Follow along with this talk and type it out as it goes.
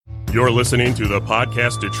You're listening to the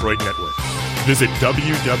Podcast Detroit Network. Visit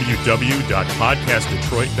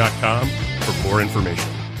www.podcastdetroit.com for more information.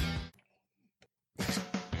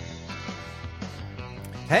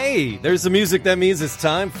 Hey, there's the music that means it's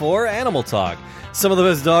time for Animal Talk. Some of the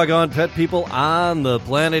best doggone pet people on the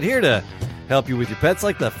planet here to help you with your pets,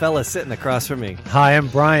 like the fella sitting across from me. Hi, I'm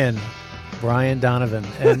Brian Donovan,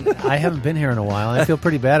 and I haven't been here in a while. I feel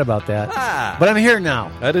pretty bad about that, but I'm here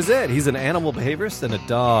now. That is it. He's an animal behaviorist and a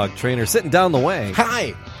dog trainer sitting down the way.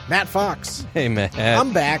 Hi, Matt Fox. Hey, Matt.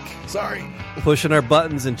 I'm back. Sorry. Pushing our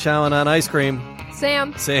buttons and chowing on ice cream.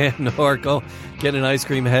 Sam Norco, getting an ice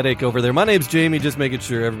cream headache over there. My name's Jamie, just making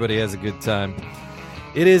sure everybody has a good time.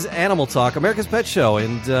 It is Animal Talk, America's Pet Show,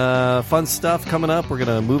 and fun stuff coming up. We're going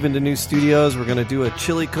to move into new studios. We're going to do a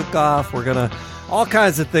chili cook-off. We're going to all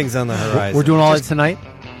kinds of things on the horizon. We're doing all that tonight?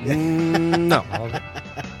 No.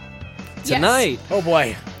 Tonight. Oh,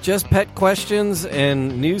 boy. Just pet questions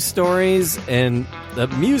and news stories and the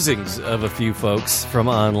musings of a few folks from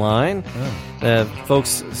online.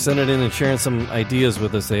 Folks sent it in and sharing some ideas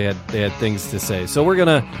with us. They had things to say. So we're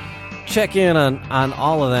going to check in on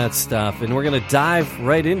all of that stuff, and we're going to dive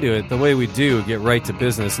right into it the way we do, get right to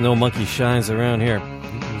business. No monkey shines around here.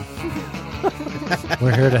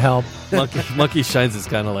 We're here to help. Monkey Shines is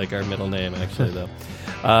kind of like our middle name, actually, though.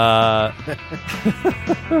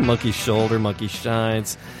 Monkey Shoulder, Monkey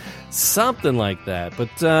Shines, something like that.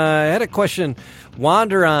 But I had a question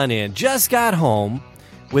wander on in. Just got home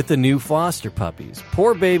with the new foster puppies.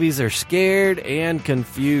 Poor babies are scared and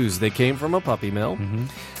confused. They came from a puppy mill.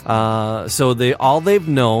 So all they've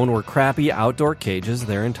known were crappy outdoor cages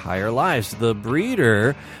their entire lives. The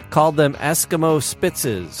breeder called them Eskimo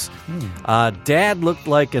Spitzes. Dad looked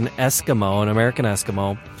like an Eskimo, an American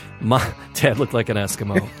Eskimo. Dad looked like an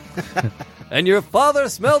Eskimo. And your father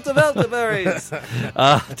smelt of elderberries.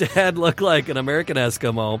 Dad looked like an American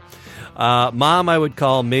Eskimo. Mom, I would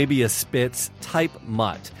call maybe a Spitz type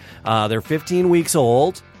mutt. They're 15 weeks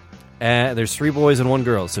old. There's 3 boys and 1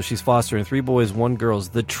 girl, so she's fostering 3 boys, 1 girl.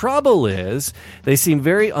 The trouble is they seem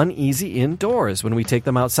very uneasy indoors. When we take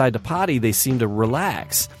them outside to potty, they seem to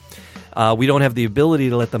relax. We don't have the ability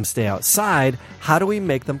to let them stay outside. How do we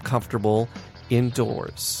make them comfortable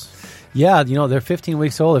indoors? Yeah, they're 15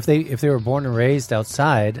 weeks old. If they were born and raised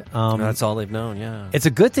outside, that's all they've known. Yeah, it's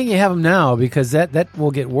a good thing you have them now, because that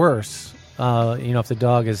will get worse. If the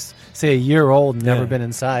dog is, say, a year old and never been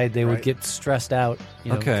inside, they would get stressed out,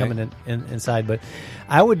 coming inside. But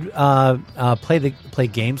I would play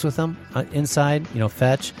games with them inside,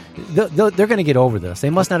 fetch. They're going to get over this. They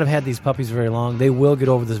must not have had these puppies very long. They will get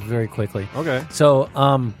over this very quickly. Okay. So,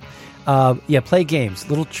 play games,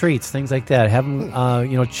 little treats, things like that. Have them,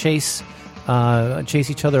 chase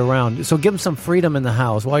each other around. So give them some freedom in the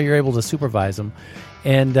house while you're able to supervise them.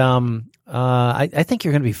 And I think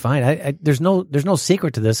you're going to be fine. There's no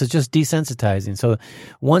secret to this. It's just desensitizing. So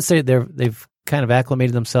once they've kind of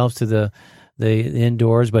acclimated themselves to the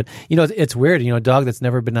indoors, but it's weird. A dog that's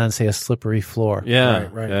never been on, say, a slippery floor. Yeah,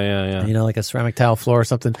 right. Yeah. Like a ceramic tile floor or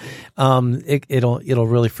something. It'll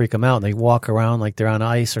really freak them out. And they walk around like they're on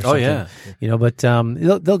ice or something. Oh yeah. But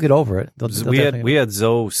they'll get over it. We had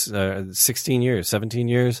Zoe 16 years, 17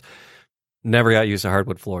 years. Never got used to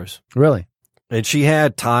hardwood floors. Really. And she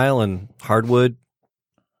had tile and hardwood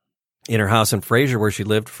in her house in Fraser, where she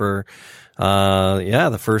lived for,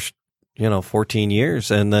 the first, 14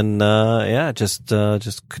 years. And then, just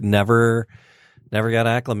never got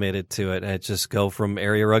acclimated to it. It just go from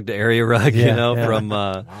area rug to area rug,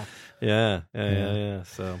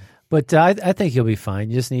 So, but I think you'll be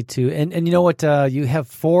fine. You just need to, and you know what? You have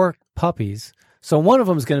 4 puppies. So one of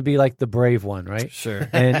them is going to be like the brave one, right? Sure.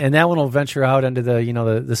 And that one will venture out into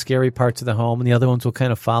the scary parts of the home, and the other ones will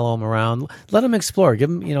kind of follow them around. Let them explore. Give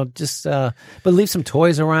them, but leave some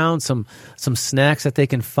toys around, some snacks that they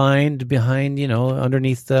can find behind,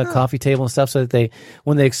 underneath the coffee table and stuff, so that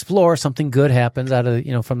when they explore, something good happens out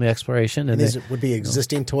of, from the exploration. And would be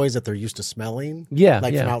existing toys that they're used to smelling?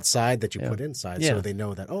 From outside that you put inside, so they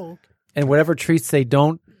know that, okay. And whatever treats they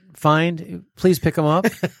don't find, please pick them up.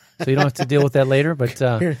 So you don't have to deal with that later. But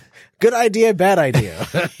good idea, bad idea.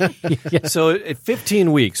 So at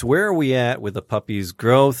 15 weeks, where are we at with the puppy's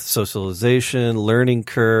growth, socialization, learning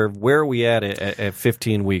curve? Where are we at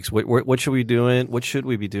 15 weeks? What should we be doing? What should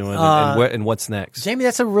we be doing? And what's next? Jamie,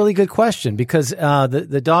 that's a really good question, because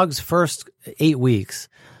the dog's first 8 weeks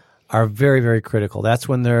are very, very critical. That's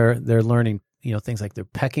when they're learning, things like their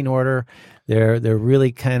pecking order. They're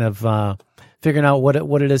really kind of figuring out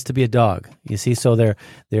what it is to be a dog. You see, so they're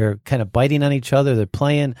kind of biting on each other, they're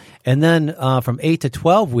playing, and then from 8 to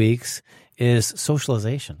 12 weeks is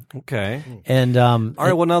socialization. Okay. And All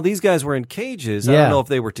right. Well, now these guys were in cages. I Yeah. don't know if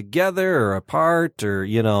they were together or apart, or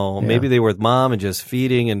maybe they were with mom and just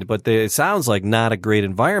feeding. But it sounds like not a great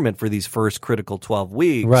environment for these first critical 12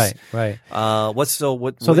 weeks. Right. So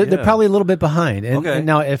They're probably a little bit behind. And, Okay. and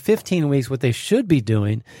now at 15 weeks, what they should be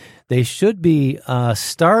doing, they should be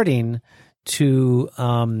starting to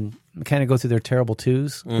kind of go through their terrible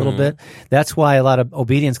twos a little bit. That's why a lot of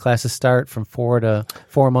obedience classes start from 4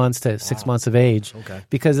 months to 6 months of age. Okay.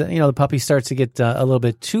 Because the puppy starts to get a little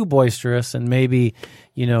bit too boisterous and maybe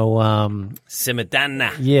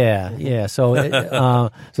Simitana. yeah. So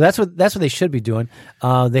that's what they should be doing.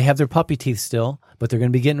 They have their puppy teeth still, but they're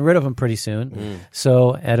going to be getting rid of them pretty soon.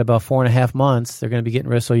 So at about 4.5 months, they're going to be getting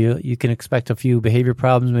rid. So you can expect a few behavior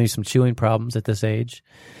problems, maybe some chewing problems at this age.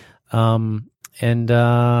 Then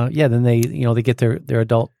they get their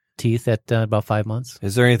adult teeth at about 5 months.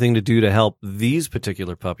 Is there anything to do to help these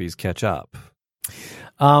particular puppies catch up?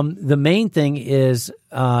 The main thing is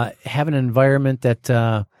having an environment that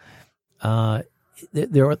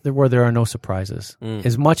where there are no surprises.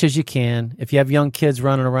 As much as you can. If you have young kids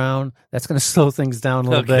running around, that's going to slow things down a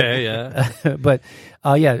little bit. Okay, yeah. But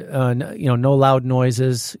no loud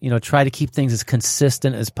noises. Try to keep things as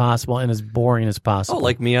consistent as possible and as boring as possible. Oh,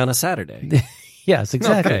 like me on a Saturday. Yes,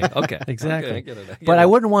 exactly. Okay. Exactly. Okay, I get it. But I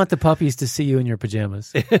wouldn't want the puppies to see you in your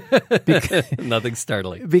pajamas. Nothing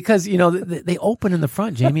startling. Because, they open in the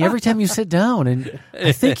front, Jamie, every time you sit down. And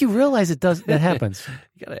I think you realize that happens.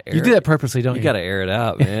 You do that purposely, don't you? You got to air it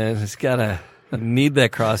out, man. It's got to need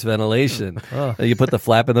that cross ventilation. You put the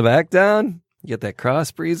flap in the back down, you get that cross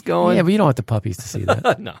breeze going. Yeah, but you don't want the puppies to see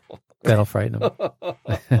that. No. That'll frighten them.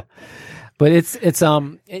 But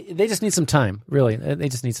they just need some time, really. They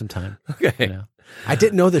just need some time. Okay. I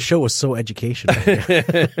didn't know the show was so educational.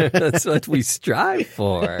 That's what we strive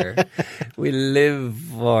for. We live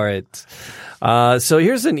for it. So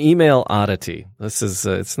here's an email oddity. This is,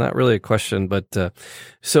 it's not really a question, but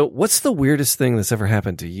so what's the weirdest thing that's ever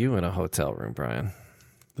happened to you in a hotel room, Brian?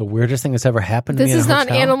 The weirdest thing that's ever happened to me in a This is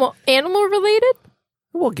hotel? not animal related?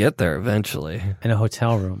 We'll get there eventually. In a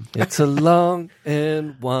hotel room. It's a long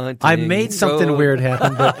and winding I made something road. weird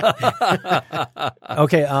happen. But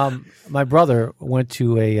okay, my brother went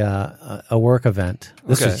to a work event.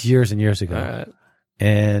 This was years and years ago. All right.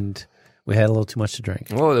 And we had a little too much to drink.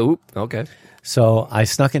 Oh, okay. So I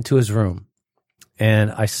snuck into his room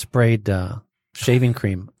and I sprayed shaving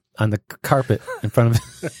cream on the carpet in front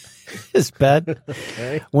of his bed.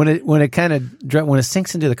 Okay. When it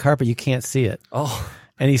sinks into the carpet, you can't see it. Oh.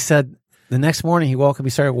 And he said the next morning he woke up,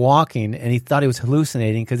 he started walking, and he thought he was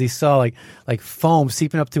hallucinating because he saw like foam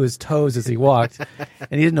seeping up to his toes as he walked, and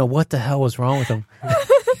he didn't know what the hell was wrong with him.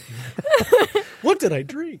 What did I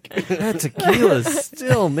drink? That tequila's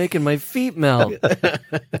still making my feet melt.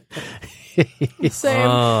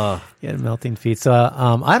 Same. He had melting feet. So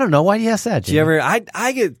I don't know. Why do you ask that, Do you Jamie? ever?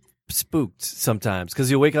 I get spooked sometimes because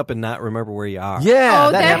you wake up and not remember where you are. Yeah,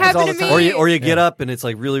 Oh, that happens all the happened to time. me. Or you get up and it's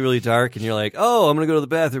like really, really dark and you're like, oh, I'm going to go to the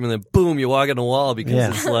bathroom, and then boom, you walk in a wall because Yeah.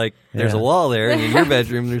 it's like there's Yeah. a wall there, and in your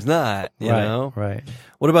bedroom there's not, you know? Right.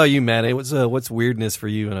 What about you, Matt? What's weirdness for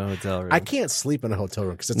you in a hotel room? I can't sleep in a hotel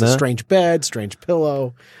room because it's No? a strange bed, strange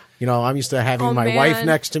pillow. I'm used to having Oh, my man. wife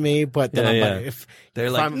next to me, but then Yeah, I'm yeah. like, if They're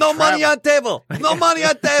if like, I'm no money on table, no money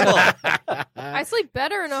on table. I sleep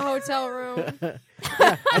better in a hotel room.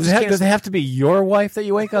 Does it have to be your wife that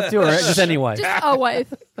you wake up to, or just any wife? Just a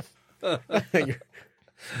wife.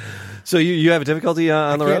 So you have a difficulty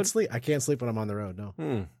on the road? I can't sleep when I'm on the road.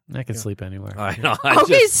 No, I can sleep anywhere. I know.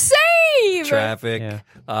 Okay, Just same. traffic. Yeah.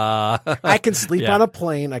 I can sleep Yeah. on a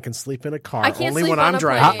plane. I can sleep in a car. I can't only sleep when on I'm a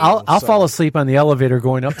driving. plane. I'll So- fall asleep on the elevator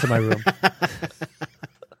going up to my room.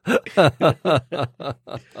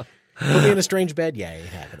 Put me in a strange bed. Yeah, it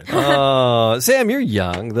happened. Sam, you're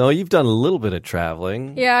young though. You've done a little bit of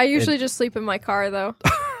traveling. Yeah, I usually just sleep in my car, though.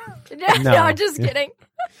 No. No, just kidding.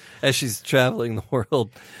 As she's traveling the world.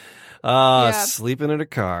 Yeah. Sleeping in a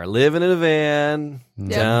car, living in a van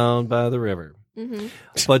down by the river.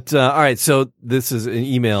 But all right, so this is an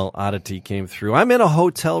email oddity came through. I'm in a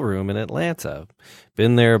hotel room in Atlanta.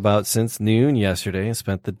 Been there about since noon yesterday and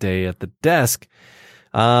spent the day at the desk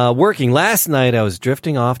working. Last night I was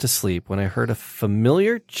drifting off to sleep when I heard a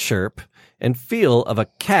familiar chirp and feel of a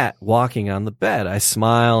cat walking on the bed. I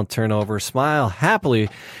smile and turn over, smile happily,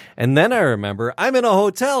 and then I remember I'm in a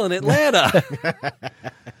hotel in Atlanta.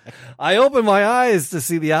 I open my eyes to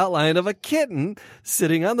see the outline of a kitten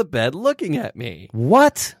sitting on the bed looking at me.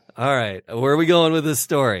 What? All right, where are we going with this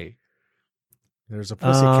story? There's a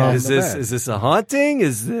pussycat. in Is the this bed. is this a haunting?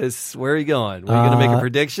 Is this where are you going? Are you going to make a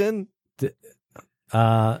prediction?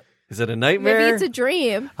 Is it a nightmare? Maybe it's a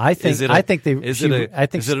dream. I think. Is it I think they. Is it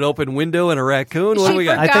an open window and a raccoon? What She do we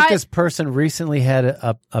got? I think forgot- this person recently had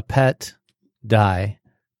a pet die,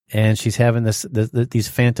 and she's having these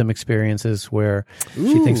phantom experiences where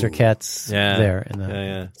she thinks her cat's there.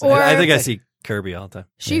 Yeah. Or- I think I see Kirby all the time.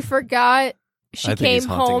 She forgot. I She think he's came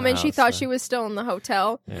haunting home the and she house, thought so. she was still in the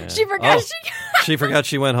hotel. Yeah. She forgot Oh. She forgot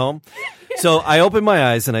she went home. So I open my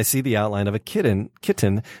eyes and I see the outline of a kitten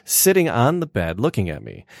sitting on the bed looking at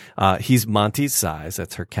me. He's Monty's size.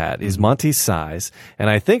 That's her cat. He's Monty's size. And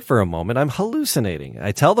I think for a moment I'm hallucinating.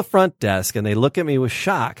 I tell the front desk and they look at me with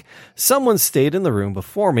shock. Someone stayed in the room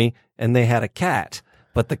before me and they had a cat.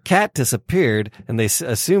 But the cat disappeared, and they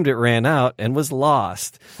assumed it ran out and was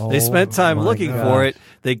lost. They spent time looking for it.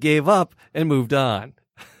 They gave up and moved on.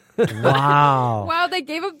 Wow. Wow, they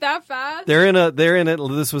gave up that fast. They're in it.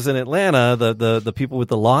 This was in Atlanta. The people with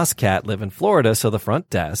the lost cat live in Florida, so the front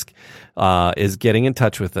desk is getting in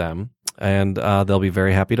touch with them, and they'll be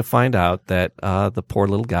very happy to find out that the poor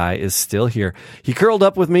little guy is still here. He curled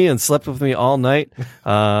up with me and slept with me all night.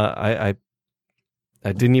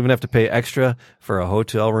 I didn't even have to pay extra for a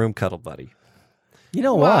hotel room cuddle buddy. You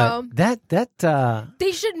know Wow. what? That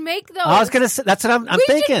They should make those. I was gonna say that's what I'm we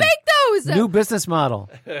thinking. should make those New business model.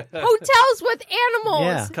 hotels with animals.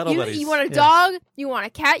 Yeah. Cuddle buddies. You want a dog? You want a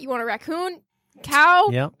cat? You want a raccoon? Cow?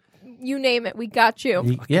 Yep. You name it. We got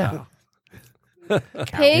you. Yeah.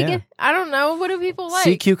 Pig? Yeah. I don't know. What do people like?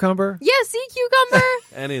 Sea cucumber. Yeah, sea cucumber.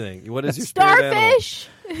 Anything. What is your spirit animal? Starfish.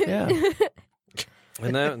 Yeah.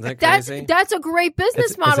 Isn't that crazy? That's a great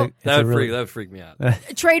business model. That would freak me out.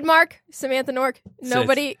 Trademark Samantha Nork.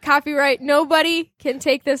 Nobody copyright. Nobody can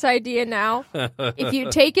take this idea now. If you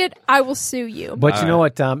take it, I will sue you. But you know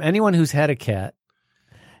what? Anyone who's had a cat,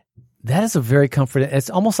 that is a very comforting. It's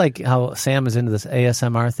almost like how Sam is into this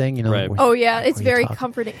ASMR thing. You know. Right. Oh yeah, it's Where you very talk.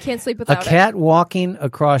 comforting. Can't sleep A without cat walking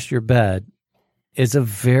across your bed is a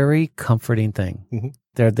very comforting thing. Mm-hmm.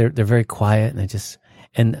 They're very quiet and they just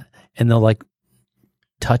and they'll like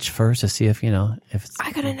touch first to see if if it's,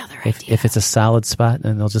 I got another idea. if it's a solid spot,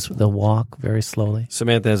 and they'll walk very slowly.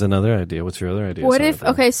 Samantha has another idea. What's your other idea? What if,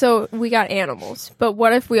 Samantha? okay, so we got animals, but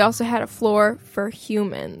what if we also had a floor for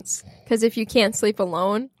humans? Because if you can't sleep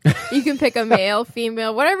alone, you can pick a male,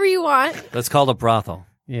 female, whatever you want. That's called a brothel.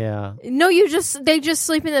 Yeah. No, they just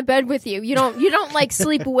sleep in the bed with you. You don't like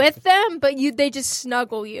sleep with them, but they just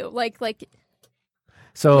snuggle you. Like,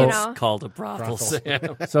 So you know. It's called a brothel,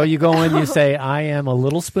 Sam. so you go in, you say, "I am a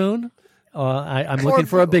little spoon. I'm looking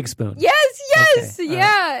for a big spoon." Yes, Okay,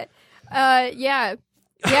 yeah. Yeah.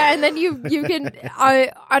 Yeah, and then you can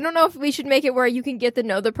I don't know if we should make it where you can get to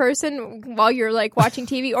know the person while you're like watching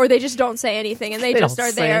TV, or they just don't say anything and they just don't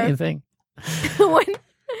are say there. anything.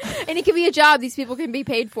 And it can be a job. These people can be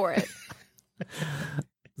paid for it.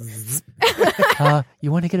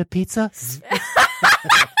 You want to get a pizza?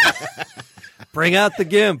 Bring out the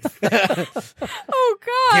gimp. Oh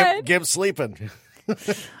God! Gimp sleeping. Wouldn't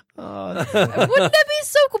that be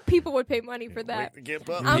so cool? People would pay money for that. Gimp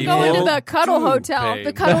up. I'm People going to the Cuddle do Hotel, pay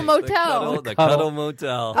the Cuddle money. Motel. The Cuddle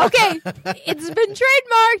Motel. Okay, it's been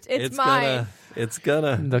trademarked. It's mine. It's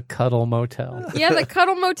gonna. The Cuddle Motel. Yeah, the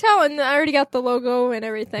Cuddle Motel, and I already got the logo and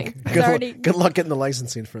everything. It's already. Good luck getting the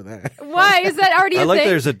licensing for that. Why is that already I a like thing?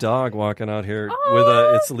 there's a dog walking out here Oh.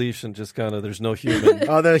 with its leash and just kind of there's no human.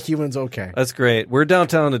 Oh, the human's okay. That's great. We're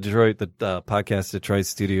downtown in Detroit, the podcast Detroit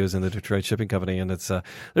Studios and the Detroit Shipping Company, and it's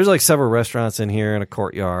there's like several restaurants in here and a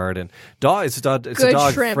courtyard and it's a Good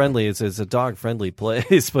dog shrimp. friendly. It's a dog friendly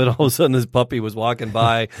place. But all of a sudden, this puppy was walking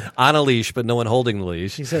by on a leash, but no one holding the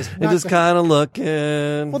leash. He says, and just kind of looking.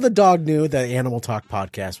 Well, the dog knew that Animal Talk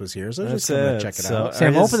podcast was here, so That's just come it. and check it So- out.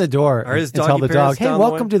 Sam, Are his- open the door are his and tell doggy the dog, parents "Hey, down the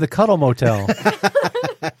welcome way?" to the Cuddle Motel."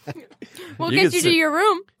 We'll You get could you say- to your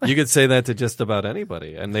room. You could say that to just about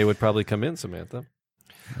anybody, and they would probably come in, Samantha.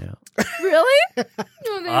 Really?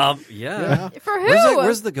 No, Yeah. For who?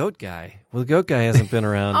 Where's the goat guy? Well, the goat guy hasn't been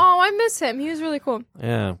around. Oh, I miss him. He was really cool.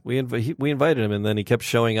 Yeah, we invited him, and then he kept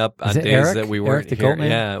showing up on Is it days Eric? that we Eric weren't the here. goat man?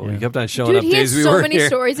 Yeah, Yeah. he kept on showing Dude, up he has days we so weren't many here.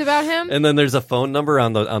 stories about him. And then there's a phone number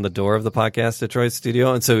on the door of the podcast Detroit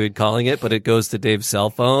studio, and so we'd calling it, but it goes to Dave's cell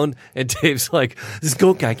phone, and Dave's like, "This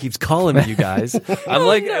goat guy keeps calling me, you guys." I'm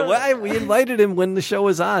like, "Why? We invited him when the show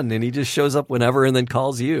was on, and he just shows up whenever and then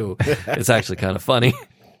calls you." It's actually kind of funny.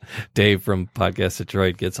 Dave from Podcast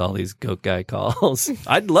Detroit gets all these goat guy calls.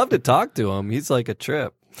 I'd love to talk to him. He's like a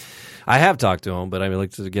trip. I have talked to him, but I would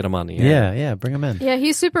like to get him on the air. Yeah, bring him in. Yeah,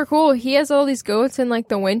 he's super cool. He has all these goats in like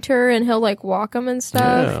the winter, and he'll like walk them and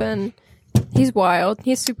stuff, Yeah. and he's wild.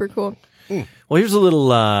 He's super cool. Well, here's a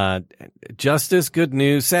little justice, good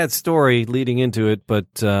news, sad story leading into it,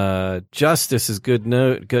 but justice is good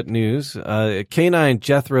news. Canine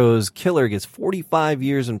Jethro's killer gets 45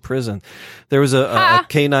 years in prison. There was a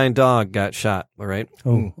canine dog got shot, all right?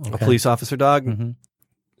 Oh, A police officer dog. Mm-hmm.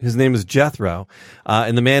 His name is Jethro,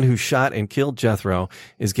 and the man who shot and killed Jethro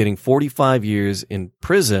is getting 45 years in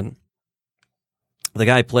prison. The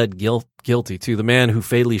guy pled guilty to the man who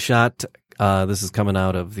fatally shot. This is coming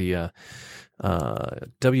out of the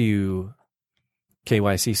WKYC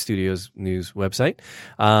Studios news website.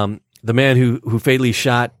 The man who fatally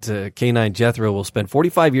shot Canine Jethro will spend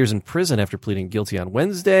 45 years in prison after pleading guilty on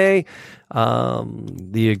Wednesday.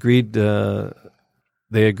 They agreed to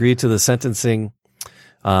the sentencing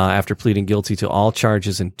after pleading guilty to all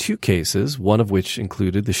charges in 2 cases, one of which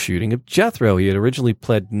included the shooting of Jethro. He had originally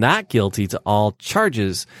pled not guilty to all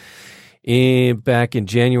charges back in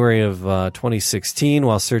January of 2016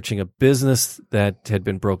 while searching a business that had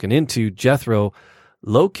been broken into. Jethro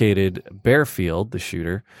located Bearfield, the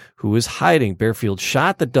shooter, who was hiding. Bearfield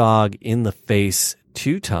shot the dog in the face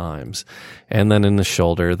 2 times and then in the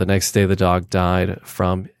shoulder. The next day, the dog died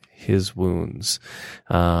from his wounds.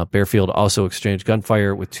 Bearfield also exchanged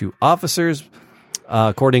gunfire with 2 officers.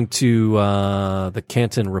 According to the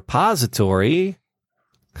Canton Repository,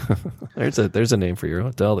 there's a name for your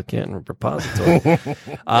hotel, the Canton Repository.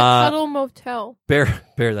 Cuddle Motel. Bear,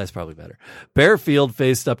 that's probably better. Bearfield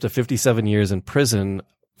faced up to 57 years in prison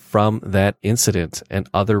from that incident and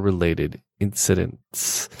other related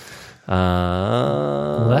incidents.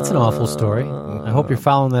 Well, that's an awful story. I hope you're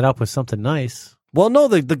following that up with something nice. Well, no,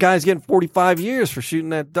 the guy's getting 45 years for shooting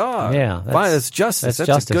that dog. Yeah. Fine, that's justice. That's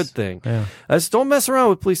justice. a good thing. Yeah. Don't mess around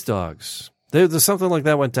with police dogs. There's something like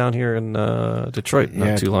that went down here in Detroit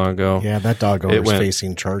not too long ago. Yeah, that dog owner is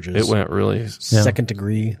facing charges. It went really second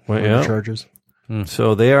degree charges.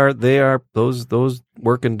 So they are those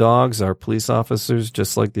working dogs are police officers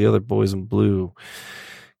just like the other boys in blue.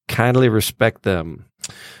 Kindly respect them.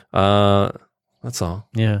 That's all.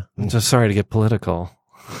 Yeah. I'm just sorry to get political.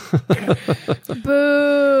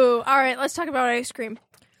 Boo. All right, let's talk about ice cream.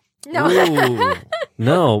 No. Ooh.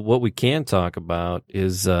 No, what we can talk about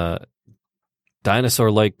is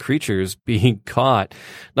dinosaur-like creatures being caught.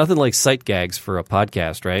 Nothing like sight gags for a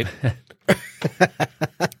podcast, right?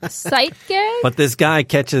 Sight gag? But this guy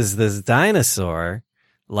catches this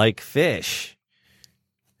dinosaur-like fish.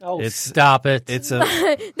 Oh, stop it. It's a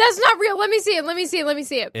That's not real. Let me see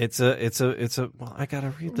it. it's a well, I gotta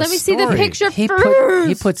read the Let me see the story. picture He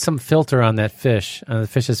first. put some filter on that fish, on the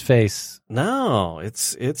fish's face. No,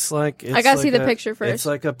 it's like I gotta see the picture first. It's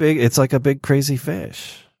like a big crazy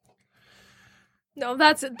fish. No,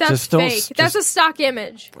 that's Just don't- fake. That's a stock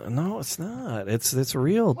image. No, it's not. It's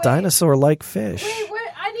real dinosaur-like fish. Wait,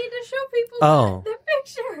 I need to show people the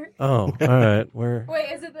picture. Oh, all right.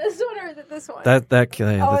 Wait, is it this one or is it this one? That's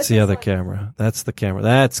it's the other this one. camera. That's the camera.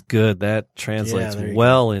 That's good. That translates there you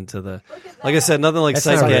well into the. Look at Like I that. said, nothing like That's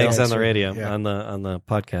sight not real. gags on the radio Yeah. on the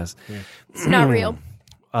podcast. It's not real.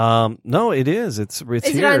 No, it is. It's Is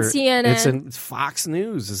here. it on CNN? It's Fox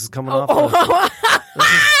News. This is coming Oh, off.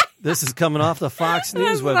 This is coming off the Fox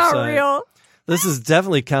News that's website. not real. This is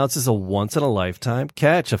definitely counts as a once-in-a-lifetime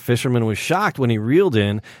catch. A fisherman was shocked when he reeled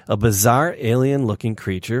in a bizarre alien-looking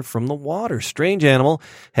creature from the water. Strange animal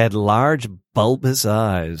had large, bulbous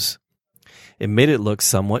eyes. It made it look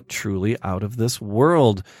somewhat truly out of this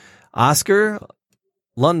world. Oscar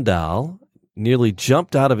Lundahl nearly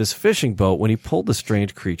jumped out of his fishing boat when he pulled the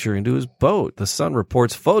strange creature into his boat. The Sun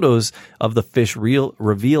reports photos of the fish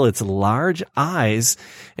reveal its large eyes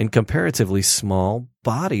and comparatively small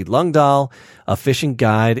body. Lundahl, a fishing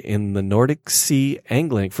guide in the Nordic Sea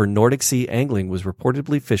angling, was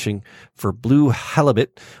reportedly fishing for blue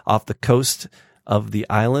halibut off the coast of the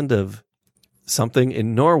island of something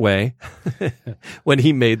in Norway when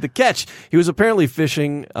he made the catch. He was apparently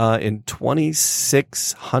fishing in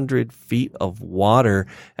 2,600 feet of water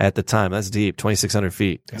at the time. That's deep, 2,600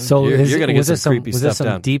 feet. So you're going to get some creepy was stuff this some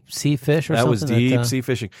down. deep sea fish or That something? was deep sea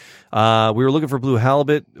fishing. We were looking for blue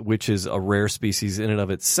halibut, which is a rare species in and of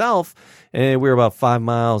itself, and we were about 5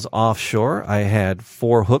 miles offshore. I had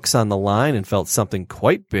 4 hooks on the line and felt something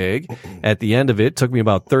quite big. At the end of it, took me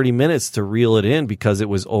about 30 minutes to reel it in because it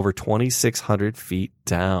was over 2,600 feet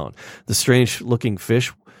down. The strange-looking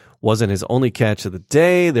fish wasn't his only catch of the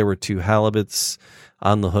day. There were 2 halibuts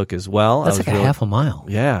on the hook as well. That's like a half a mile.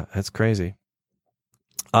 Yeah, that's crazy.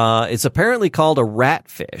 It's apparently called a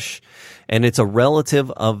ratfish, and it's a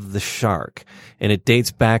relative of the shark, and it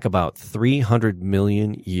dates back about 300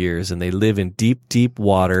 million years, and they live in deep, deep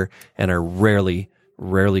water and are rarely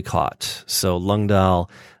caught. So Lundahl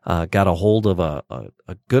got a hold of a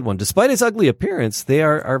good one. Despite its ugly appearance, they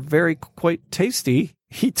are very quite tasty.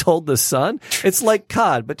 He told the Sun, "It's like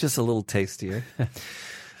cod, but just a little tastier."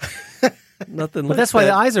 Nothing. But that's why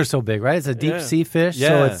the eyes are so big, right? It's a deep sea fish,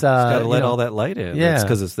 so it's got to let all that light in. Yeah, it's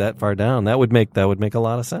because it's that far down. That would make a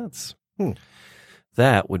lot of sense.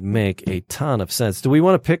 That would make a ton of sense. Do we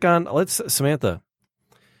want to pick on? Samantha.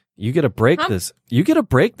 You get a break this. You get a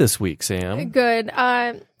break this week, Sam. Good.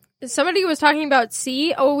 Somebody was talking about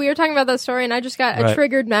sea. Oh, we were talking about that story, and I just got a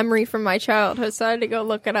triggered memory from my childhood, so I had to go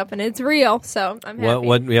look it up, and it's real. So I'm happy.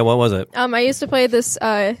 What was it? I used to play this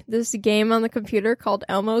game on the computer called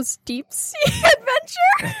Elmo's Deep Sea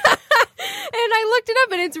Adventure. And I looked it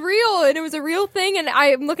up, and it's real, and it was a real thing. And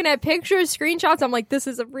I'm looking at pictures, screenshots. I'm like, this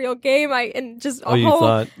is a real game. And just a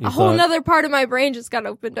whole nother part of my brain just got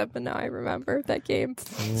opened up, and now I remember that game.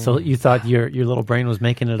 So you thought your little brain was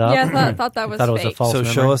making it up? Yeah, I thought that was fake. It was a false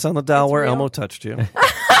memory? Show us on the dial It's where real. Elmo touched you.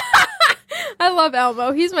 I love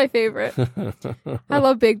Elmo. He's my favorite. I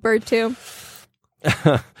love Big Bird too.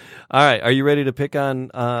 All right, are you ready to pick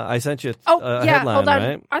on? I sent you a headline, hold on.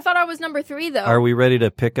 right? I thought I was number 3 though. Are we ready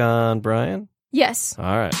to pick on Brian? Yes. All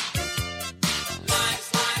right.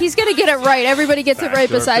 He's gonna get it right. Everybody gets it right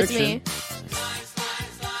or besides fiction? me.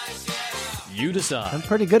 You decide. I'm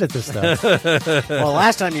pretty good at this stuff. Well,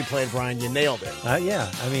 last time you played, Brian, you nailed it. Yeah,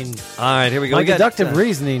 I mean, All right, here we go. my We got, deductive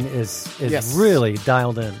reasoning is Yes. really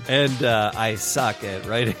dialed in. and I suck at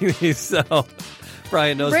writing these, so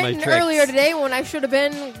Brian knows my Written tricks. earlier today when I should have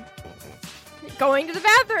been going to the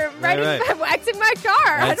bathroom, waxing my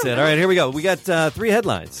car. That's it. All right, here we go. We got 3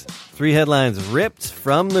 headlines. 3 headlines ripped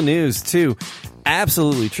from the news. 2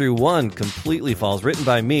 absolutely true. 1 completely false. Written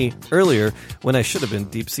by me earlier when I should have been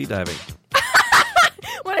deep sea diving.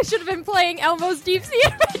 When I should have been playing Elmo's Deep Sea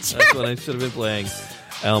Adventure. That's when I should have been playing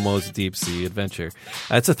Elmo's Deep Sea Adventure.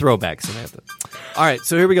 That's a throwback, Samantha. All right,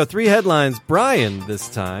 so here we go. 3 headlines. Brian, this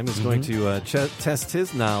time, is going to test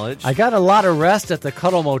his knowledge. I got a lot of rest at the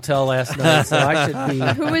Cuddle Motel last night, so I should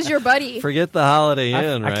be... Who was your buddy? Forget the Holiday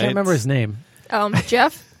Inn, right? I can't remember his name.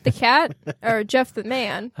 Jeff the cat or Jeff the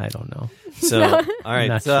man? I don't know. So, all right.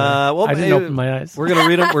 Not sure. Well, I didn't open my eyes. We're gonna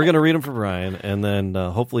read them. We're gonna read them for Brian, and then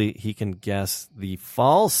hopefully he can guess the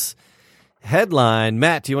false headline.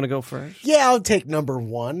 Matt, do you want to go first? Yeah, I'll take number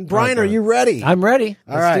 1. Brian, are you ready? I'm ready.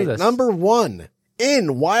 All Let's right, do this. number 1.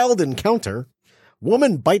 In wild encounter,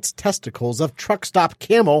 woman bites testicles of truck stop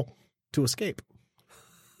camel to escape.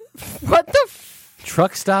 What the?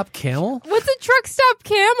 Truck stop camel? What's a truck stop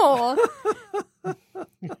camel?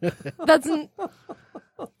 That's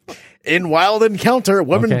In wild encounter,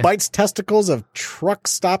 woman bites testicles of truck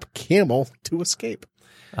stop camel to escape.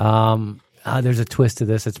 There's a twist to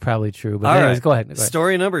this. It's probably true. But All anyways, right. go ahead.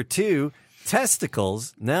 Story number 2: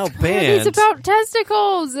 testicles now It's banned. about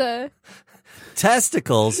testicles.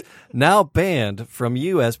 Testicles now banned from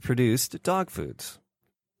U.S. produced dog foods.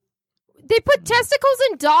 They put testicles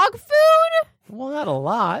in dog food? Well, not a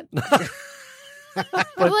lot.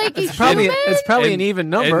 Like It's probably an even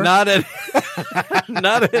number. And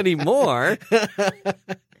not anymore.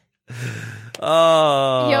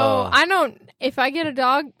 Oh. Yo, I don't. If I get a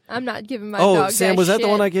dog, I'm not giving my dog. Sam, was that the shit.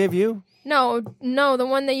 one I gave you? No, the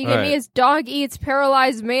one that you All gave me right. is dog eats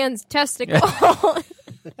paralyzed man's testicle.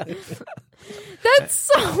 That's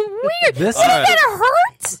so weird. This- Isn't All right. that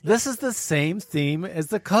hurt? This is the same theme as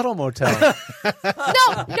the Cuddle Motel. No.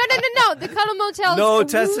 The Cuddle Motel. No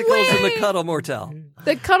is testicles in the way- Cuddle Motel.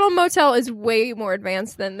 The Cuddle Motel is way more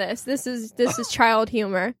advanced than this. This is child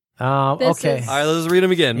humor. This Okay. is- All right, let's read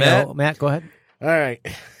them again, Matt. Matt, go ahead. All right.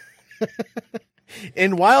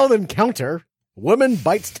 In wild encounter, woman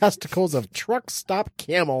bites testicles of truck stop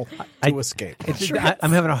camel to escape.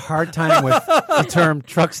 I'm having a hard time with the term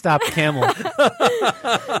truck stop camel.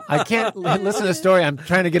 I can't listen to the story. I'm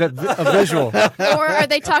trying to get a visual. Or are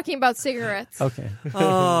they talking about cigarettes? Okay.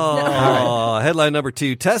 Oh, headline number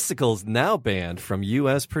 2: testicles now banned from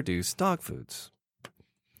U.S. produced dog foods.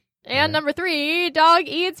 And number 3, dog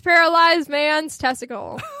eats paralyzed man's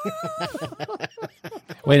testicle.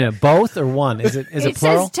 Wait a minute. Both or one? Is it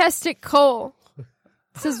plural? Says testicle. It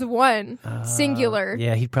says one. Singular.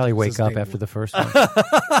 Yeah, he'd probably wake his up name? after the first one.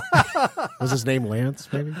 Was his name Lance,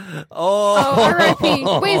 maybe? Oh, R.I.P.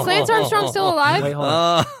 Wait, is Lance Armstrong still alive? Wait, hold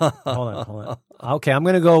on. Okay, I'm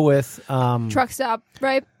going to go with Truck stop,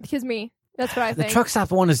 right? Because me. That's what I the think. truck stop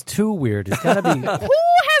one is too weird. It's got to be. Who has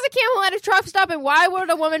a camel at a truck stop, and why would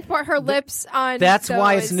a woman put her lips on That's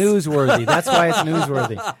why it's those?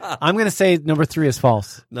 newsworthy. I'm going to say number 3 is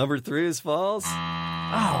false. Number 3 is false.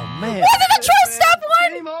 Oh man. Was it the truck stop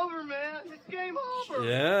one? Game over, man. It's game over.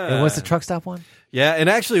 Yeah. It was the truck stop one? Yeah, and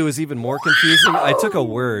actually it was even more confusing. I took a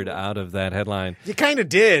word out of that headline You kind of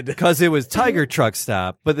did. because it was Tiger Truck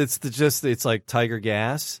Stop, but it's like Tiger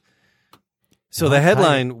Gas. So the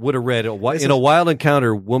headline would have read, in a wild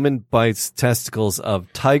encounter, woman bites testicles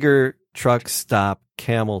of Tiger Truck Stop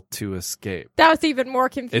camel to escape. That was even more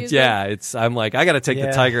confusing. I'm like, I got to take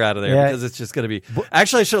the tiger out of there because it's just going to be.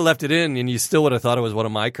 Actually, I should have left it in, and you still would have thought it was one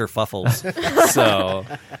of my kerfuffles. So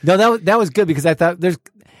No, that was good because I thought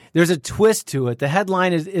there's a twist to it. The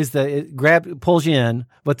headline is it pulls you in,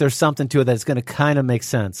 but there's something to it that's going to kind of make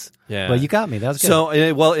sense. Yeah, but you got me. That was good.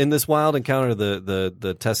 So, well, in this wild encounter,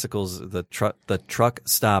 the testicles, the truck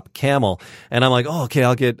stop camel, and I'm like, oh,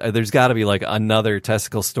 okay, there's got to be like another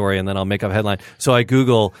testicle story, and then I'll make up a headline. So I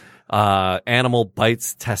Google animal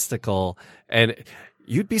bites testicle, and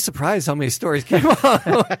you'd be surprised how many stories came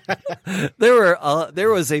up. There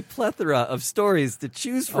was a plethora of stories to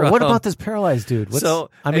choose from. What about this paralyzed dude? I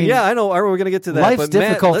know. We're going to get to that. Life's but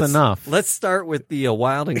difficult Matt, enough. Let's start with the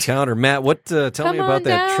wild encounter. Matt, tell me about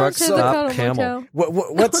that truck stop camel.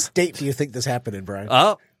 What state do you think this happened in, Brian?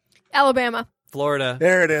 Oh, Alabama. Florida.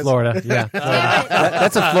 There it is. Florida, yeah.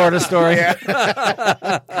 That's a Florida story.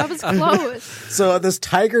 That was close. So this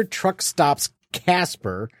tiger truck stops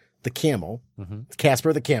Casper the camel.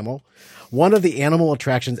 Casper the camel, one of the animal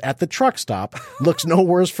attractions at the truck stop, looks no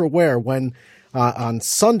worse for wear when on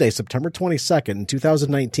Sunday, September 22nd,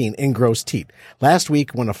 2019, engrossed teat. Last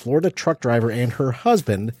week, when a Florida truck driver and her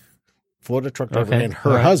husband, crawled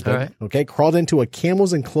into a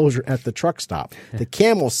camel's enclosure at the truck stop. The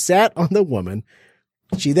camel sat on the woman.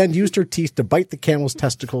 She then used her teeth to bite the camel's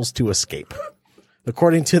testicles to escape.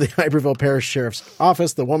 According to the Iberville Parish Sheriff's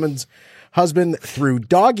Office, the woman's husband threw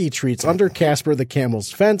doggy treats under Casper the camel's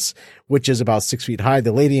fence, which is about 6 feet high.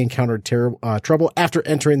 The lady encountered trouble after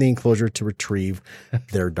entering the enclosure to retrieve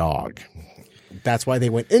their dog. That's why they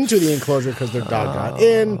went into the enclosure, because their dog got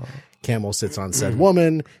in. Camel sits on said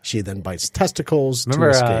woman. She then bites testicles to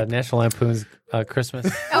escape. Remember National Lampoon's Christmas?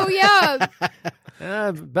 Oh, yeah.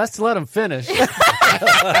 Best to let him finish. That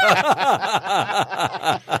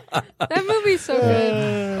movie's so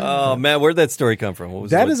good. Oh, Matt, where'd that story come from? What was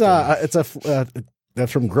That is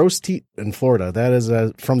that's from Gross Teat in Florida. That is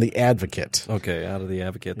from the Advocate. Okay, out of the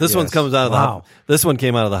Advocate. This one comes out of this one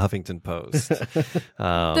came out of the Huffington Post.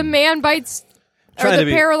 The man bites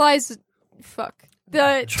paralyzed. Fuck.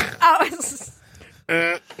 Yeah,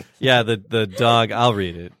 the dog. I'll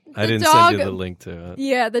read it. I didn't send you the link to it.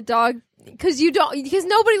 Yeah, the dog. Because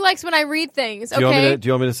nobody likes when I read things. Do you want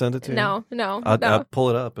me to send it to you? No. I'll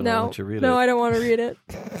pull it up and I'll let you read it. No, I don't want to read it.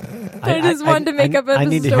 I just wanted to make up a story. I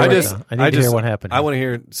need to hear what happened. I want to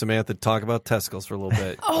hear Samantha talk about testicles for a little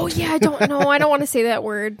bit. Oh yeah, I don't know. I don't want to say that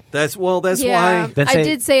word. That's why. I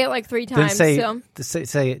did say it like 3 times. Then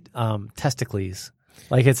say testicles,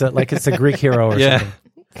 like it's a Greek hero or something.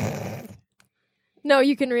 No,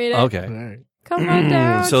 you can read it. Okay. All right. Come on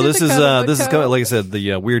down. So this is coming, like I said,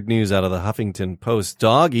 the weird news out of the Huffington Post.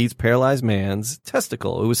 Dog eats paralyzed man's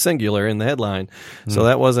testicle. It was singular in the headline, so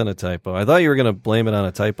that wasn't a typo. I thought you were going to blame it on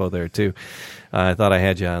a typo there too. I thought I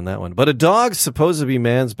had you on that one. But a dog's supposed to be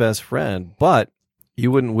man's best friend, but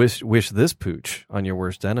you wouldn't wish this pooch on your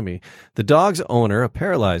worst enemy. The dog's owner, a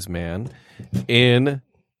paralyzed man in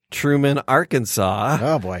Truman, Arkansas.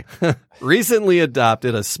 Oh boy. Recently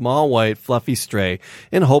adopted a small white fluffy stray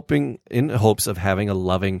in hopes of having a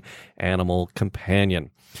loving animal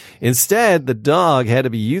companion. Instead, the dog had to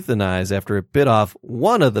be euthanized after it bit off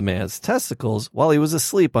one of the man's testicles while he was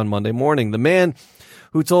asleep on Monday morning. The man,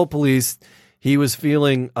 who told police he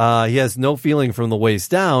has no feeling from the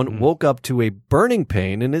waist down, woke up to a burning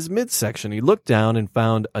pain in his midsection. He looked down and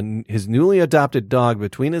found his newly adopted dog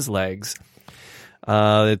between his legs.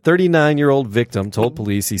 The 39-year-old victim told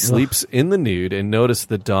police he sleeps in the nude and noticed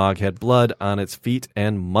the dog had blood on its feet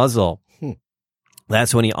and muzzle.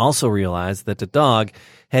 That's when he also realized that the dog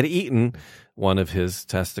had eaten one of his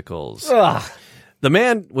testicles. Ugh. The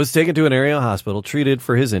man was taken to an area hospital, treated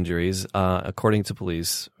for his injuries, according to the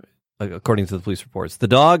police reports. The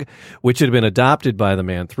dog, which had been adopted by the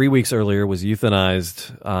man 3 weeks earlier, was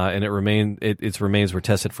euthanized, and its remains were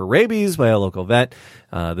tested for rabies by a local vet.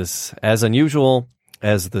 This, as unusual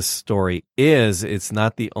as this story is, it's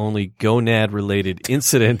not the only gonad-related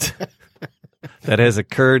incident that has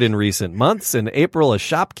occurred in recent months. In April, a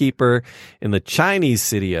shopkeeper in the Chinese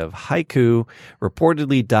city of Haikou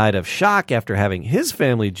reportedly died of shock after having his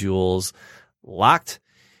family jewels locked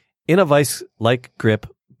in a vice-like grip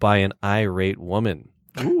by an irate woman.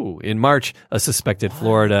 Ooh. In March, a suspected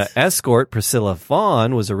Florida escort, Priscilla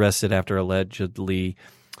Vaughn, was arrested after allegedly...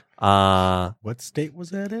 what state was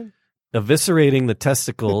that in? eviscerating the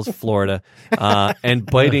testicles, Florida, and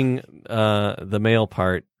biting the male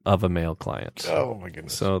part of a male client. Oh my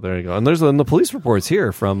goodness! So there you go. And there's the police reports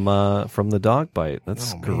here from the dog bite.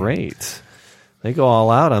 That's great. They go all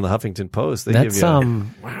out on the Huffington Post. They give you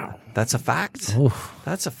wow. That's a fact. Oof.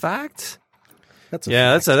 That's a fact. That's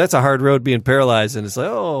fact. That's a hard road being paralyzed, and it's like,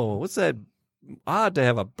 oh, what's that? Odd to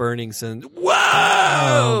have a burning sin. Whoa!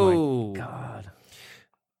 Oh my God!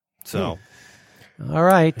 So, all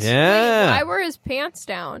right. yeah. Why were his pants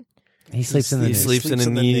down? He sleeps in the He nude. sleeps in a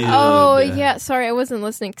nude. Oh yeah, sorry, I wasn't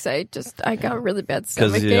listening because I got really bad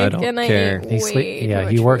stomach you- I ache don't and care. I He ate sleep. way Yeah, too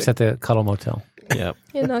he much works food. at the Cuddle Motel. Yep.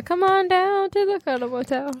 Come on down to the Cuddle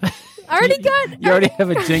Motel. I already got. You already have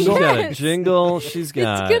a jingle. She's got a Yes. jingle. She's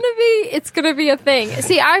got. It's gonna be a thing.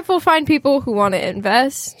 See, I will find people who want to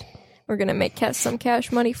invest. We're gonna make some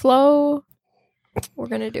cash money flow. We're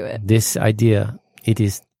gonna do it. This idea, it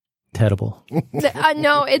is terrible.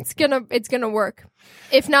 No, it's gonna work.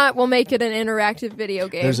 If not, we'll make it an interactive video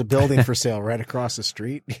game. There's a building for sale right across the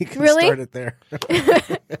street. You can Really? start it there.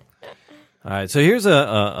 All right, so here's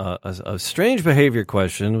a strange behavior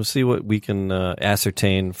question. We'll see what we can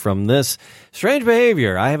ascertain from this. Strange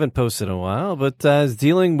behavior. I haven't posted in a while, but is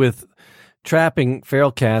dealing with trapping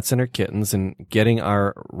feral cats and her kittens and getting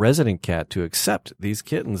our resident cat to accept these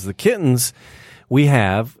kittens. The kittens we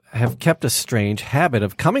have kept a strange habit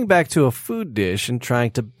of coming back to a food dish and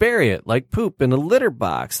trying to bury it like poop in a litter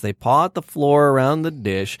box. They paw at the floor around the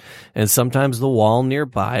dish and sometimes the wall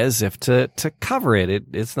nearby as if to cover it.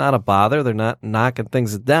 It's not a bother. They're not knocking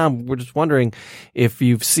things down. We're just wondering if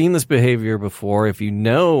you've seen this behavior before, if you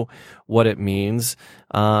know what it means.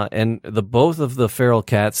 And both of the feral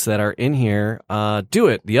cats that are in here do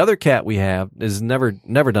it. The other cat we have is never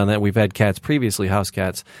done that. We've had cats previously, house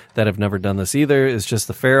cats, that have never done this either. It's just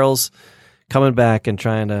the ferals coming back and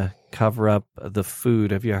trying to cover up the food.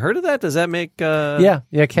 Have you heard of that? Does that make Yeah,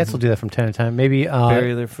 cats will do that from time to time. Maybe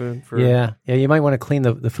bury their food? Yeah. You might want to clean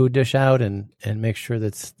the food dish out and make sure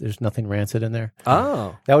that there's nothing rancid in there.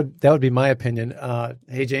 Oh, That would be my opinion.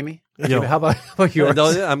 Hey, Jamie, Yo. how about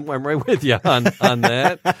yours? I'm right with you on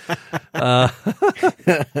that.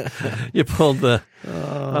 You pulled the.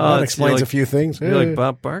 That explains a few things. You're like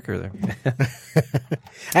Bob Barker there.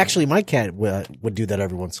 Actually, my cat would do that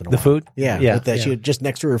every once in a while. The food? Yeah. Yeah, With that, yeah. She would just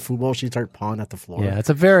next to her food bowl, she'd start pawing at the floor. Yeah, it's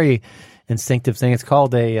a very instinctive thing. It's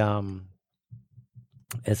called a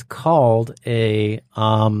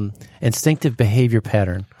instinctive behavior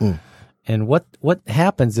pattern. And what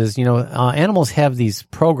happens is, animals have these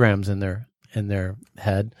programs in their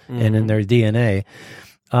head and in their DNA.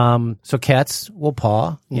 So cats will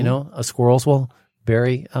paw, squirrels will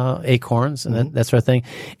bury acorns and that sort of thing.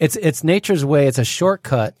 It's nature's way. It's a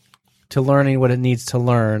shortcut to learning what it needs to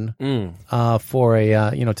learn for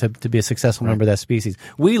to be a successful member of that species.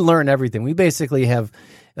 We learn everything. We basically have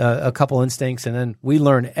a couple instincts, and then we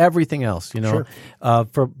learn everything else. Sure.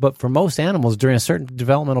 But for most animals, during a certain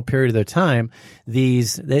developmental period of their time, they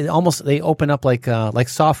open up like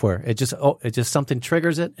software. It just something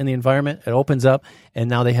triggers it in the environment. It opens up, and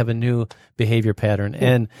now they have a new behavior pattern.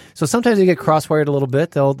 And so sometimes they get crosswired a little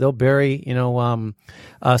bit. They'll bury.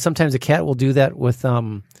 Sometimes a cat will do that with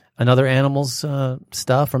another animal's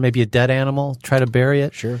stuff, or maybe a dead animal, try to bury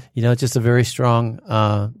it. Sure. It's just a very strong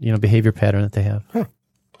behavior pattern that they have.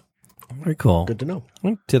 Very cool. Good to know.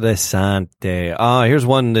 Interessante. Here's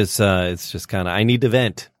one that's it's just kind of, I need to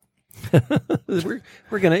vent.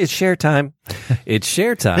 It's share time. It's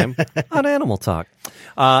share time on Animal Talk.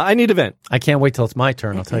 I need to vent. I can't wait till it's my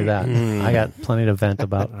turn. I'll tell you that. I got plenty to vent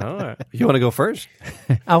about. All right. You want to go first?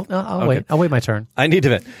 I'll wait. I'll wait my turn. I need to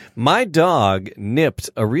vent. My dog nipped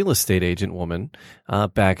a real estate agent woman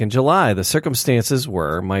back in July. The circumstances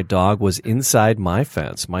were my dog was inside my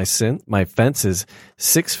fence. My fence is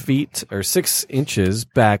 6 feet or 6 inches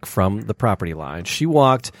back from the property line. She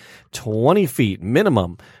walked 20 feet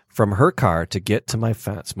minimum from her car to get to my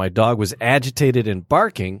fence. My dog was agitated and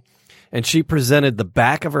barking, and she presented the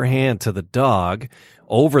back of her hand to the dog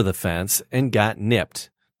over the fence and got nipped.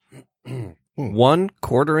 1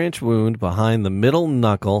 1/4-inch wound behind the middle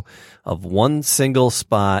knuckle of one single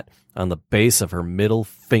spot on the base of her middle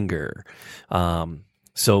finger.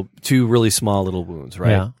 So 2 really small little wounds,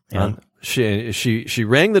 right? Yeah. She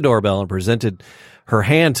rang the doorbell and presented her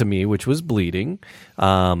hand to me, which was bleeding.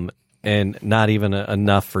 And not even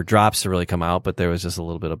enough for drops to really come out, but there was just a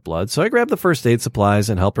little bit of blood. So I grabbed the first aid supplies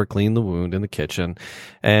and helped her clean the wound in the kitchen,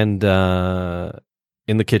 and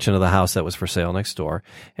in the kitchen of the house that was for sale next door,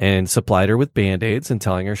 and supplied her with Band-Aids and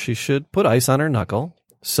telling her she should put ice on her knuckle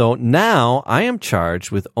So now I am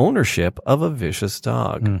charged with ownership of a vicious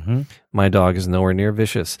dog. My dog is nowhere near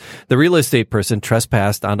vicious. The real estate person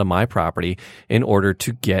trespassed onto my property in order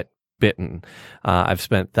to get bitten. I've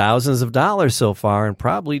spent thousands of dollars so far and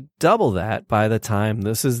probably double that by the time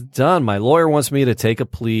this is done. My lawyer wants me to take a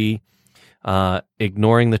plea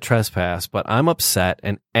ignoring the trespass, but I'm upset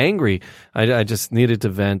and angry. I just needed to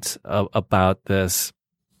vent about this.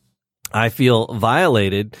 I feel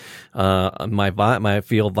violated. I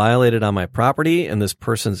feel violated on my property and this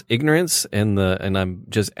person's ignorance, and I'm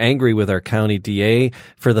just angry with our county DA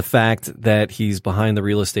for the fact that he's behind the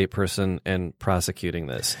real estate person and prosecuting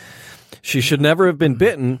this. She should never have been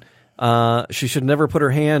bitten. She should never put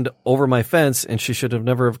her hand over my fence, and she should have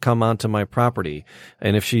never have come onto my property.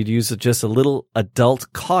 And if she'd used just a little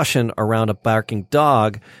adult caution around a barking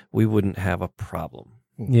dog, we wouldn't have a problem.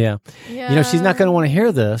 Yeah. She's not going to want to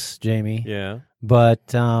hear this, Jamie. Yeah.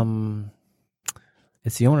 But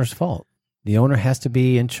it's the owner's fault. The owner has to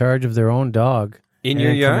be in charge of their own dog. In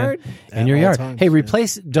your yard? In your yard. Hey,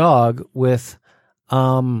 replace dog with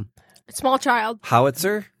Small child.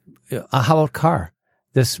 Howitzer? how about car?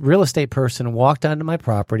 This real estate person walked onto my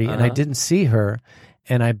property and I didn't see her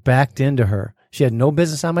and I backed into her. She had no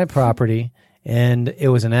business on my property and it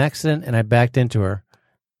was an accident and I backed into her.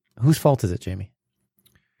 Whose fault is it, Jamie?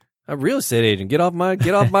 A real estate agent. Get off my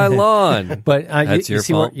lawn. But That's your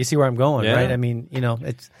fault. You see where I'm going, Yeah. right? I mean,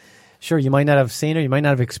 it's sure you might not have seen her, you might not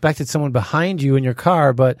have expected someone behind you in your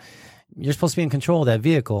car, but you're supposed to be in control of that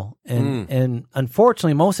vehicle. And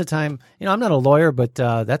unfortunately, most of the time, I'm not a lawyer, but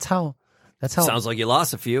that's how. Sounds like you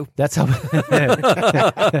lost a few. That's how.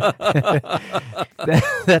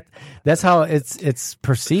 That's how it's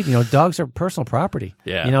perceived. Dogs are personal property.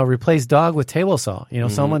 Yeah. Replace dog with table saw.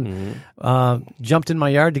 Someone jumped in my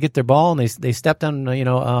yard to get their ball, and they stepped on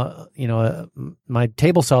my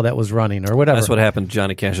table saw that was running or whatever. That's what happened to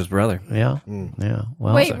Johnny Cash's brother. Yeah. Yeah.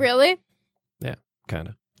 Well, Wait, really? Yeah, kind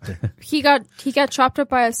of. He got chopped up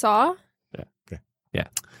by a saw? Yeah.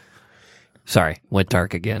 Sorry, went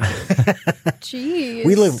dark again. Jeez.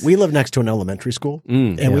 We live next to an elementary school,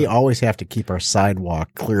 and we always have to keep our sidewalk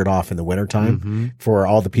cleared off in the wintertime for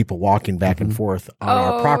all the people walking back and forth on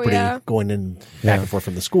our property, going in back and forth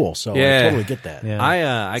from the school. So I totally get that. Yeah.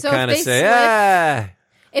 I So kind of if they say,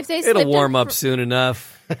 if they it'll slipped warm in up soon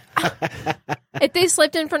enough. If they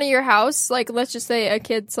slipped in front of your house, like let's just say a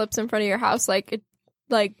kid slips in front of your house,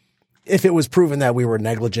 If it was proven that we were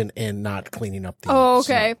negligent in not cleaning up the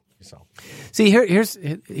okay. snow. So. See, here's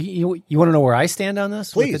you want to know where I stand on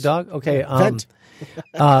this with the Please. dog? Okay. Vent.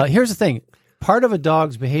 Here's the thing. Part of a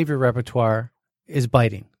dog's behavior repertoire is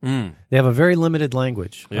biting. They have a very limited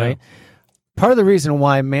language, right? Part of the reason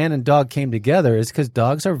why man and dog came together is because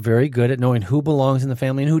dogs are very good at knowing who belongs in the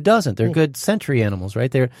family and who doesn't. They're good sentry animals,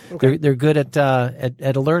 right? They're good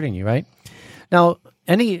at alerting you, right? Now,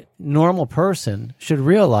 any normal person should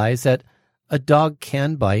realize that a dog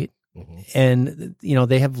can bite. And,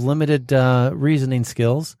 they have limited reasoning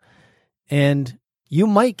skills, and you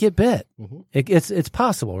might get bit. It's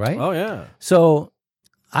possible, right? Oh, yeah. So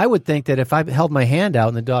I would think that if I held my hand out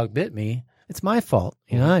and the dog bit me, it's my fault.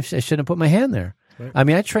 I shouldn't have put my hand there. Right. I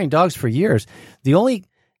mean, I trained dogs for years. The only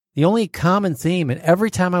common theme, and every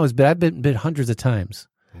time I was bit, I've been bit hundreds of times,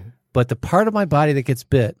 but the part of my body that gets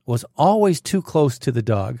bit was always too close to the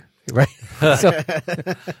dog. Right. But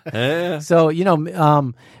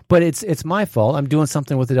it's my fault. I'm doing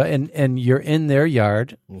something with it, and you're in their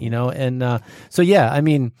yard, and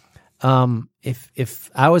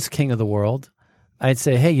if I was king of the world, I'd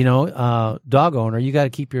say, hey, dog owner, you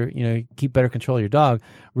got to keep better control of your dog.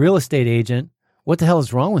 Real estate agent, what the hell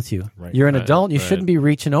is wrong with you? Right. You're an adult. You shouldn't be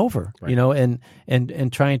reaching over, and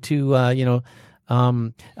trying to,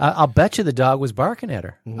 I'll bet you the dog was barking at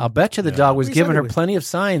her. I'll bet you the dog was giving her plenty of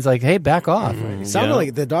signs like, hey, back off. It sounded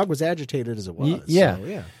like the dog was agitated as it was.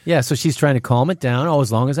 So she's trying to calm it down. Oh,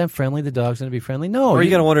 as long as I'm friendly, the dog's going to be friendly. No. Or you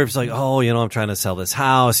got to wonder if it's like, I'm trying to sell this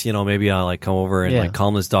house. Maybe I'll come over and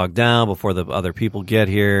calm this dog down before the other people get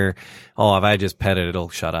here. Oh, if I just pet it, it'll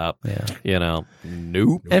shut up. Yeah.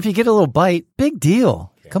 Nope. And if you get a little bite, big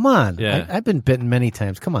deal. Come on. Yeah. I've been bitten many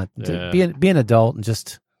times. Come on. Be an adult and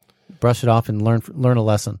just brush it off and learn a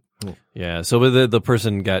lesson. Yeah. So the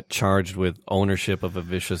person got charged with ownership of a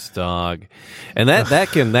vicious dog, and that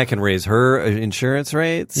can raise her insurance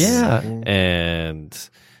rates. Yeah. And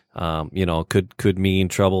could mean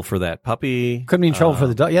trouble for that puppy. Could mean trouble for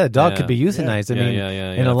the dog. Yeah, the dog could be euthanized.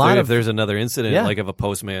 And a lot if there's another incident, like if a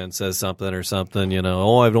postman says something or something,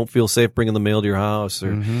 I don't feel safe bringing the mail to your house,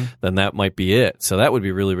 or then that might be it. So that would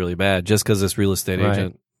be really, really bad, just because this real estate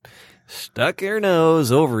agent stuck your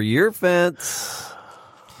nose over your fence.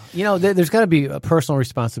 there's got to be a personal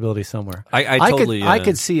responsibility somewhere. I totally. I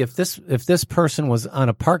could see if this person was on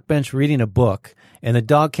a park bench reading a book and the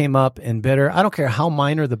dog came up and bit her. I don't care how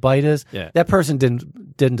minor the bite is. Yeah. That person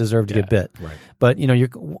didn't deserve to get bit. Right. But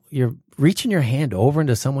you're reaching your hand over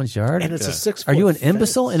into someone's yard, And it's a 6 Are you an foot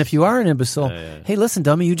imbecile? fence. And if you are an imbecile, hey, listen,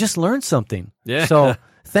 dummy, you just learned something. Yeah. So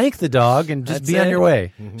thank the dog and just That's be on it. your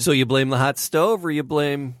way. So you blame the hot stove, or you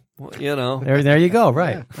blame, There you go.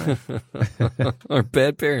 Right. or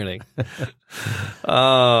bad parenting.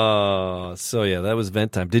 Oh, so yeah, that was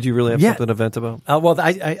vent time. Did you really have something to vent about? Well,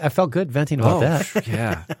 I felt good venting about that.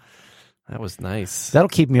 Yeah, that was nice. That'll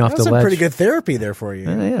keep me off That the was some ledge. pretty good therapy there for you.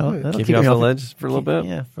 That'll Keep you off the ledge for a little bit.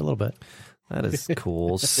 Yeah, for a little bit. That is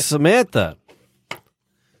cool. Samantha,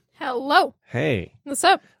 Hello. hey, What's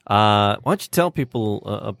up? why don't you tell people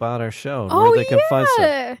about our show and where they can find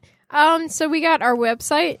stuff? So we got our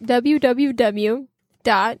website,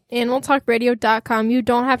 www.animaltalkradio.com. You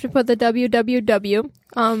don't have to put the www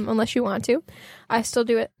unless you want to. I still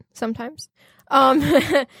do it sometimes.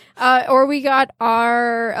 Or we got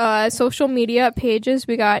our social media pages.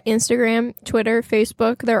 We got Instagram, Twitter,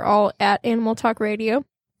 Facebook. They're all at Animal Talk Radio.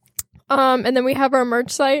 And then we have our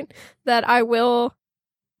merch site that I will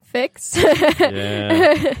fix.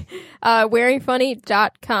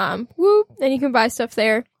 Wearingfunny.com. Woo! And you can buy stuff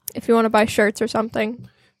there if you want to buy shirts or something.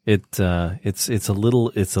 It's a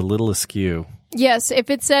little askew. Yes, if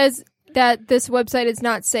it says that this website is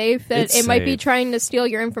not safe, that It's it might be safe. trying to steal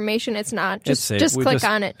your information, it's not. It's safe. Just We click just-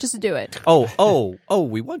 on it. Just do it. Oh,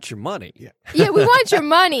 we want your money. Yeah, we want your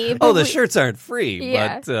money. But The shirts aren't free,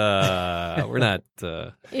 Yeah. but we're not.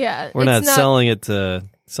 Yeah, We're it's not selling it to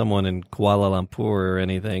someone in Kuala Lumpur or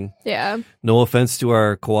anything. Yeah. No offense to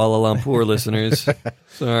our Kuala Lumpur listeners.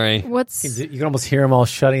 Sorry. You can almost hear them all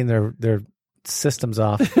shutting their systems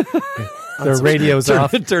off, their radios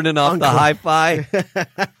off. Turning off the hi-fi.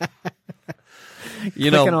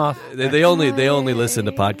 Clicking off. They only listen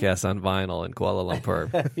to podcasts on vinyl in Kuala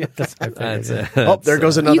Lumpur. Yeah, that's my favorite. That's it. Oh, there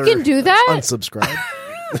goes another. You can do that? Unsubscribe.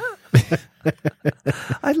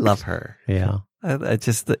 I love her. Yeah. I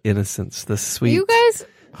just the innocence, the sweet, You guys,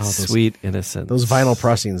 sweet innocence. Those vinyl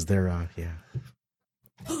pressings, they're yeah.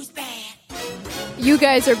 you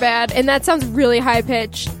guys are bad, and that sounds really high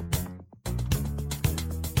pitched.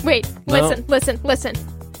 Wait, No. listen.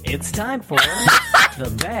 It's time for the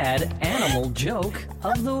bad animal joke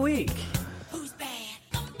of the week.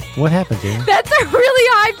 What happened, Jamie? That's a really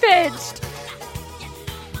high pitched.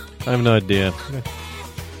 I have no idea.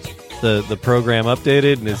 The program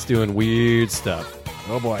updated and it's doing weird stuff.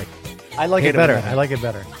 Oh boy. I like Hate it it better. when that I like it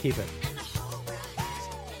better. Keep it.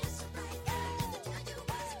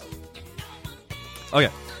 Okay.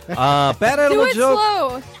 Bad Do animal it joke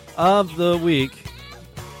slow. of the week.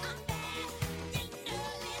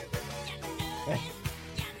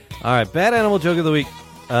 All right, bad animal joke of the week.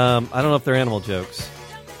 I don't know if they're animal jokes.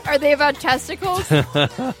 Are they about testicles?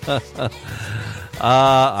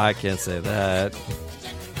 I can't say that.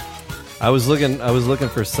 I was looking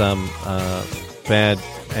for some bad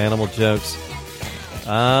animal jokes.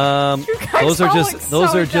 guys Those are all just look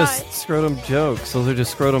those so are just nuts. scrotum jokes. Those are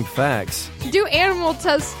just scrotum facts. Do animal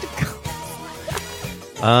testicles.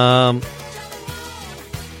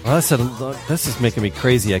 Well, this is making me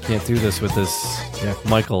crazy. I can't do this with this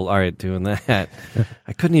Michael. All right, doing that.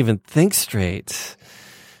 I couldn't even think straight.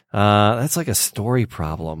 That's like a story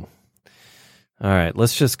problem. All right,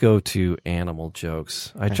 let's just go to animal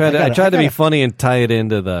jokes. I tried to be funny and tie it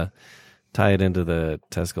into the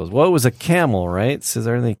testicles. Well, it was a camel, right? So is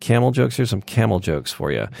there any camel jokes? Here's some camel jokes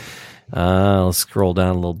for you. Let's scroll down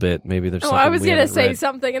a little bit. Maybe there's something I was we going to haven't say read.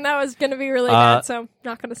 something, and that was going to be really bad, so I'm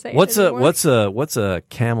not going to say it anymore. What's a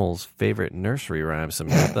camel's favorite nursery rhyme,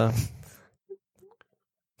 Samantha?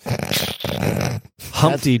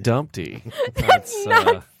 Humpty Dumpty. That's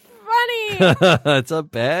not funny. That's a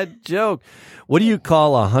bad joke. What do you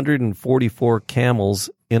call 144 camels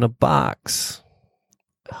in a box?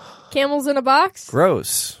 Camels in a box?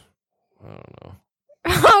 Gross. I don't know.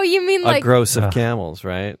 Oh, you mean A like... gross of camels,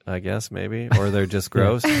 right? I guess maybe, or they're just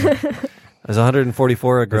gross. Is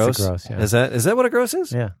 144 a gross? It's a gross, yeah. Is that what a gross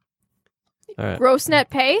is? Yeah. All right. Gross net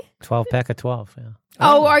pay? 12 pack of 12. Yeah.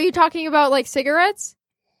 Oh, are you talking about like cigarettes?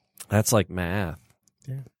 That's like math.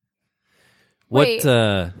 Yeah. Wait.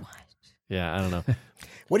 Yeah, I don't know.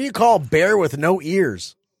 What do you call bear with no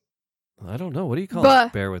ears? I don't know. What do you call Buh.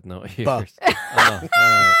 a bear with no ears? Buh.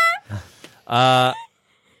 Oh,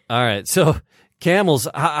 all right. So camels.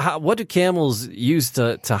 What do camels use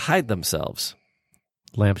to hide themselves?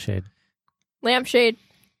 Lampshade. Lampshade.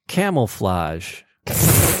 Camouflage.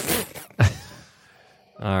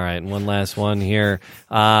 All right, and one last one here.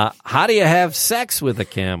 How do you have sex with a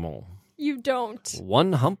camel? You don't.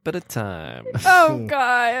 One hump at a time. Oh,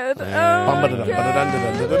 God. Oh, my God.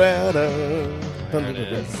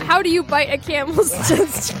 How do you bite a camel's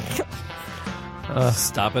chest?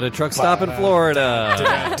 Stop at a truck stop in Florida.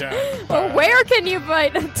 Well, where can you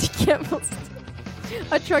bite a camel's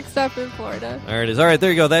a truck stop in Florida? There it is. All right,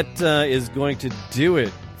 there you go. That is going to do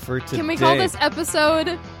it for today. Can we call this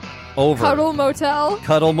episode over? Cuddle Motel?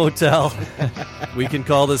 Cuddle Motel. We can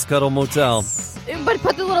call this Cuddle Motel. But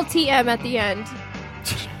put the little TM at the end.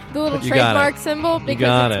 The little You got trademark it. symbol You because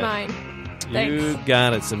got it's it. mine. You Thanks.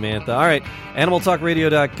 got it, Samantha. All right,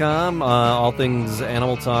 animaltalkradio.com, all things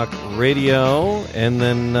Animal Talk Radio. And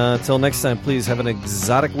then until next time, please have an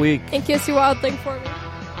exotic week. And kiss your wild thing for me.